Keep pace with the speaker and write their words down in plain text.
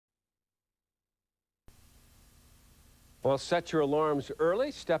Well, set your alarms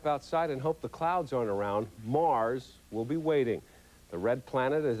early, step outside, and hope the clouds aren't around. Mars will be waiting. The red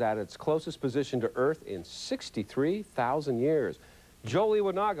planet is at its closest position to Earth in 63,000 years. Joel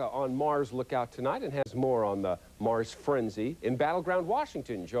Iwanaga on Mars Lookout tonight and has more on the Mars frenzy in Battleground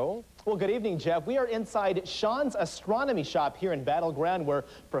Washington. Joel? Well, good evening, Jeff. We are inside Seans Astronomy Shop here in Battleground, where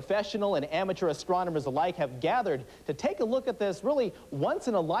professional and amateur astronomers alike have gathered to take a look at this really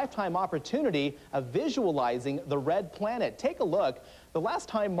once-in-a-lifetime opportunity of visualizing the red planet. Take a look. The last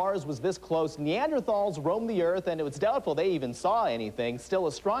time Mars was this close, Neanderthals roamed the Earth, and it was doubtful they even saw anything. Still,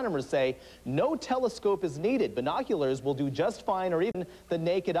 astronomers say no telescope is needed. Binoculars will do just fine, or even the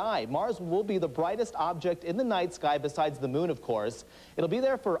naked eye. Mars will be the brightest object in the night sky, besides the moon, of course. It'll be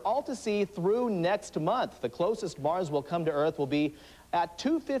there for all to see through next month. The closest Mars will come to Earth will be at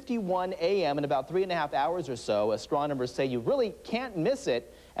 2:51 a.m. in about 3.5 hours or so. Astronomers say you really can't miss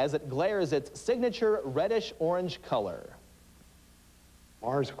it as it glares its signature reddish-orange color.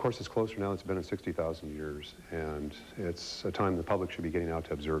 Mars, of course, is closer now than it's been in 60,000 years, and it's a time the public should be getting out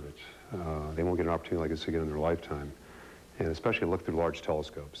to observe it. They won't get an opportunity like this again in their lifetime, and especially look through large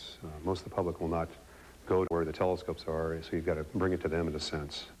telescopes. Most of the public will not go to where the telescopes are, so you've got to bring it to them in a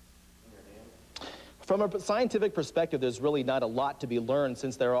sense. From a scientific perspective, there's really not a lot to be learned,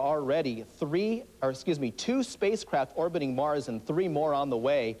 since there are already two spacecraft orbiting Mars and 3 more on the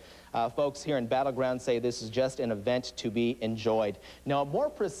way. Folks here in Battleground say this is just an event to be enjoyed. Now, more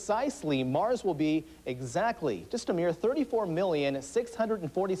precisely, Mars will be exactly just a mere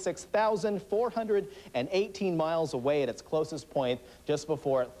 34,646,418 miles away at its closest point just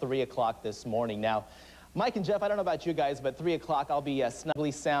before 3 o'clock this morning. Now, Mike and Jeff, I don't know about you guys, but 3 o'clock I'll be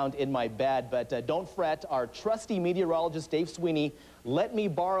snugly sound in my bed. But don't fret, our trusty meteorologist, Dave Sweeney, let me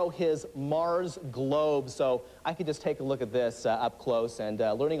borrow his Mars globe so I can just take a look at this up close, and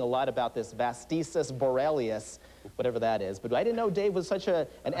learning a lot about this Vastisis Borealis, whatever that is. But I didn't know Dave was such an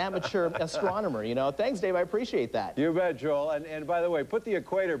amateur astronomer, you know. Thanks, Dave, I appreciate that. You bet, Joel. And by the way, put the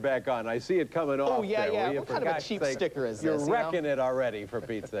equator back on. I see it coming off. Oh, yeah, there. yeah. Well, what kind of a cheap sticker is this? You're wrecking it already, for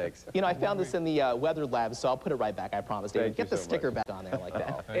Pete's sakes. You know, I found this in the weather lab, so I'll put it right back, I promise, Dave. Get the sticker back on there like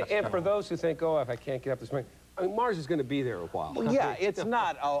that. And for those who think, oh, if I can't get up this morning, I mean, Mars is going to be there a while. Well, yeah, it's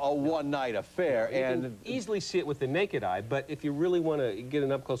not a one-night affair. You can easily see it with the naked eye, but if you really want to get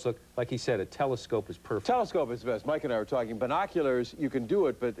an up-close look, like he said, a telescope is perfect. Telescope is best. Mike and I were talking. Binoculars, you can do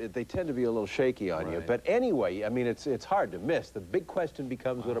it, but they tend to be a little shaky on you. But anyway, I mean, it's hard to miss. The big question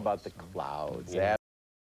becomes, what about the clouds? Yeah.